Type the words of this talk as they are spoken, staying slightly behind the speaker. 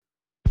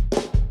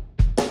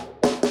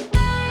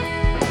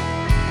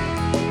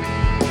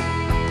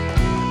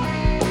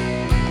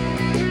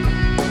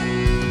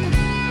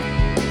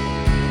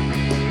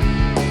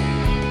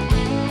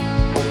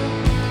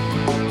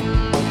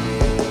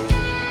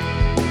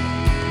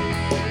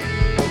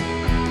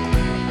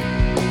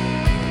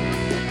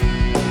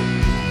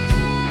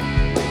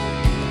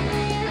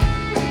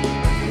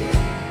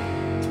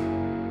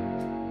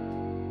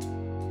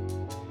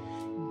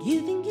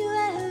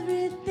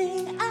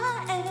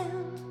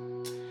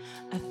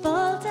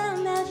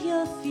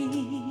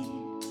feet.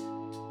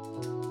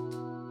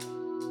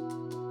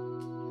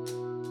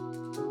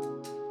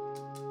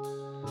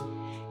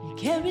 You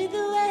carry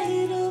the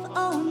weight of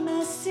all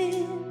my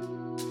sin.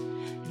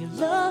 Your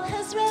love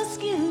has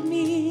rescued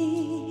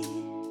me.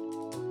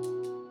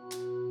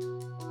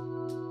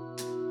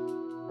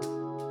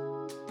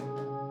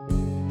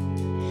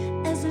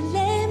 As I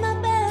lay my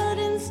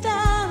burdens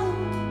down,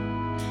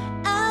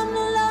 I'm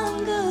no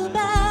longer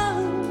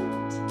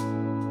bound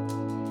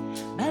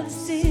by the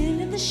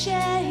sin and the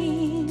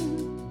shame.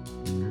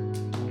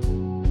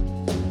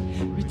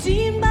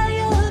 Redeemed by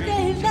your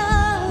great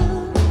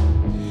love,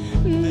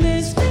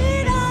 there's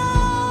freedom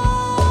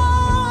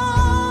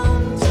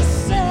to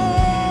say,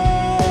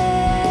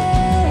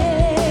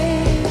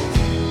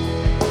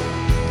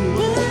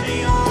 worthy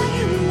are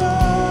you,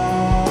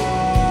 Lord.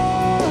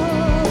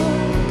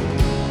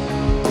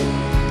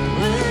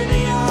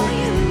 Worthy are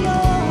you,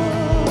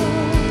 Lord,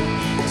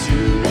 to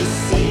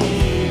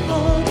receive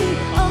all the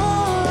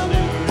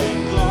honor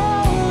and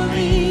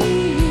glory,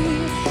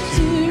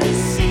 to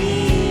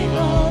receive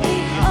all the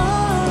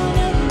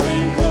honor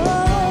and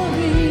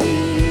glory.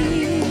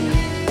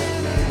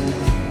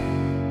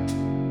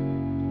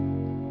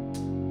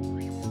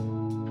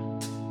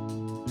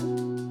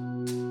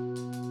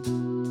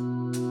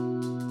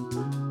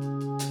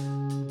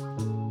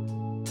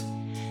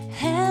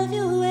 Have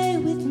your way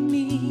with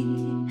me,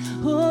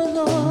 oh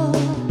Lord.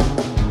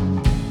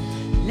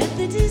 Let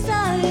the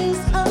desires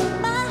of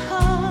my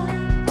heart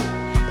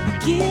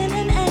begin